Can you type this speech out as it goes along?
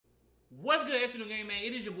What's good, SNL Game, man?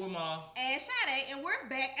 It is your boy Maul. And Sade, and we're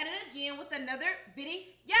back at it again with another video.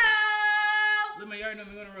 Look, man, you already know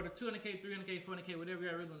me on the road to 200K, 300K, 400K, whatever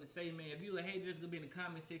y'all really want to say, man. If you a hater, it's going to be in the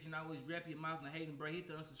comment section. I always wrap your mouth in the hating, bro. Hit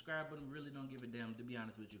the unsubscribe button. Really don't give a damn, to be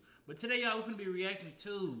honest with you. But today, y'all, we're going to be reacting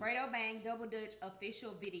to Fredo Bang Double Dutch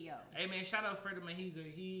official video. Hey, man, shout out Fredo, man.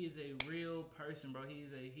 He is a real person, bro. He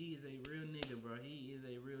is a real nigga, bro. He is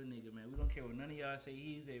a real nigga, man. We don't care what none of y'all say.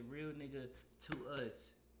 He's a real nigga to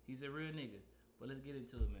us. He's a real nigga. But let's get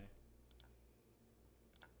into it, man.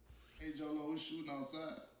 Hey, Jolo, who's shooting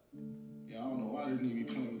outside? Yeah, I don't know why this nigga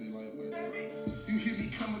playing with it like that. You hear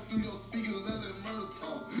me coming through your speakers, that's that murder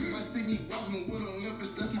talk. I see me walking with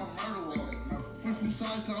Olympus, that's my murder walk. Free from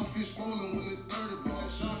size, I'm fish bowling with a 30 ball.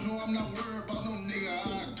 Y'all know I'm not worried about no nigga,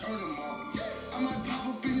 I turn them off. I might pop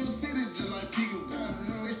up in your city just like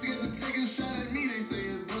Peekaboo. They scared to take a shot at me, they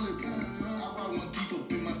say it's bulletproof. I ride one deep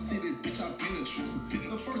up in my city, bitch, I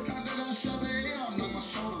penetrate. The first time that I shot the air, I'm on my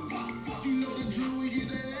shoulder. You know the drill, we get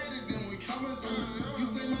that at it, then we coming through. You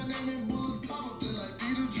say my name and bullets pop up just like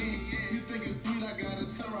Peter. Yeah. You think it's sweet, I got a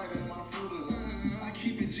tell right in my Fredo. I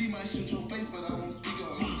keep it G, might shoot your face, but I won't speak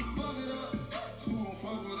up. Fuck it up, who won't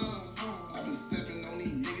fuck with us? I've been stepping on these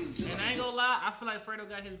niggas just. And I ain't gonna lie, I feel like Fredo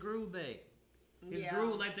got his groove back. His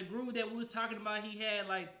groove, like the groove that we was talking about, he had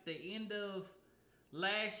like the end of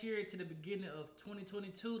last year to the beginning of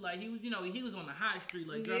 2022. Like he was, he was on the hot street,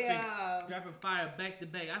 like dropping fire back to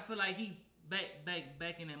back. I feel like he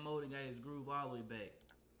back in that mode and got his groove all the way back.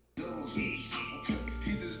 Okay.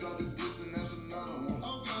 He just dropped the diss and that's another one.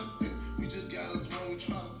 Okay. We just got us one, we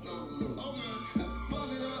try to double up. Okay. Fuck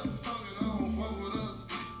it up, don't fuck with us.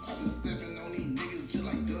 I've been stepping on these niggas just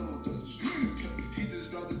like Double Dutch. Okay. He just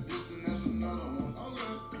dropped the diss and that's another one.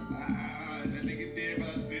 Okay. That nigga dead, but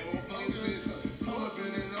I still won't fuck his bitch. Told her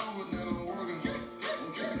been it over, now I'm working.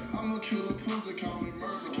 Okay. I'm a killer pussy, call me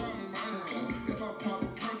murder. Okay. If I pop a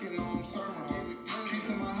perk and I'm serving her. Came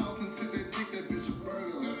to my house and took that dick, that bitch a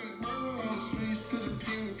burger. From the streets to the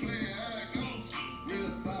pen, we playing high goals. Real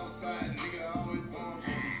south side, nigga, always born for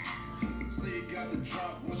me. Say you got the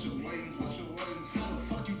drop, what you waiting? How the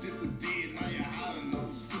fuck you diss the dead, now you're hiding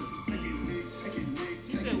those. Take it lick.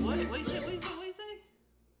 He said what? What he say?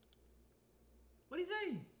 What'd he say?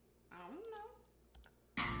 I don't know.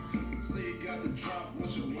 Say you got the drop, what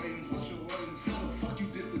you waiting? How the fuck you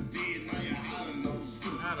diss the dead, now you're hiding those. I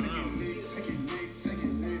don't know. Take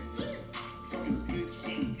it lick. Fuck his bitch.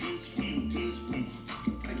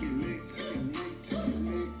 Take it lick.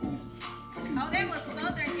 Oh, that was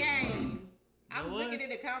Southern Game. I was What? looking in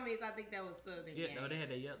the comments, I think that was Southern Game. Yeah, they had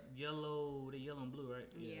that yellow and blue, right?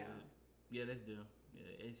 Yeah, that's them.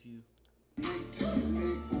 Yeah, SU. Take it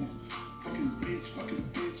lick. Fuck his bitch. Fuck it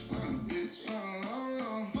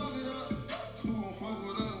up. Who won't fuck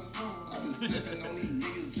with us? I've been stepping on these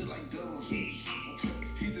niggas just like Double Dutch. Okay.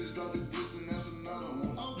 He just dropped the diss and that's another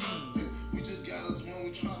one. Okay. We just got us one, we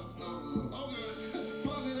try to double up. Okay.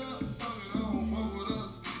 Fuck it up. Don't fuck with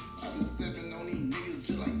us. I've been stepping on these niggas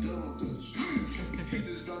just like Double Dutch. He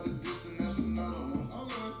just dropped the diss and that's another one.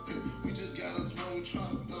 Okay. We just got us one, we try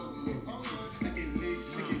to double up. Okay. Take it lick.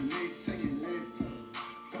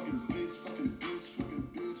 Fuck his bitch. Ooh. Take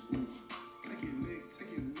it lick.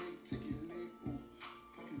 Ooh.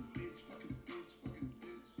 Fuck his bitch.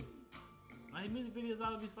 My music videos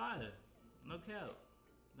always be fire. No cap.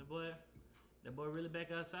 That boy really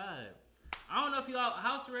back outside. I don't know if he out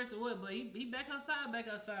house arrest or what, but he back outside. Like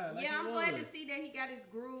Yeah, I'm glad to see that he got his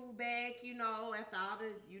groove back, after all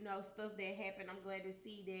the, stuff that happened. I'm glad to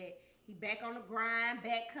see that he back on the grind,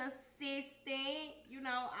 back consistent,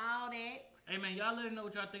 all that. Hey, man, y'all let us know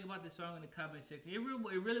what y'all think about this song in the comment section. It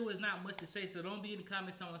really was not much to say, so don't be in the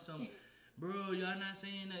comments telling some, bro, y'all not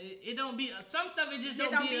saying that. It don't be, some stuff it just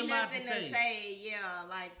don't be a lot to say. Yeah,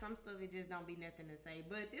 like some stuff it just don't be nothing to say.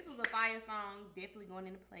 But this was a fire song, definitely going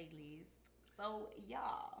in the playlist. So,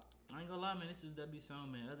 y'all. I ain't gonna lie, man, this is a W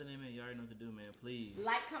song, man. Other than that, you already know what to do, man. Please.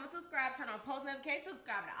 Like, comment, subscribe, turn on post notifications,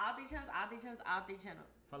 subscribe to all three channels.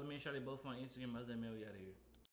 Follow me and Shawty both on Instagram. Other than that, we out of here.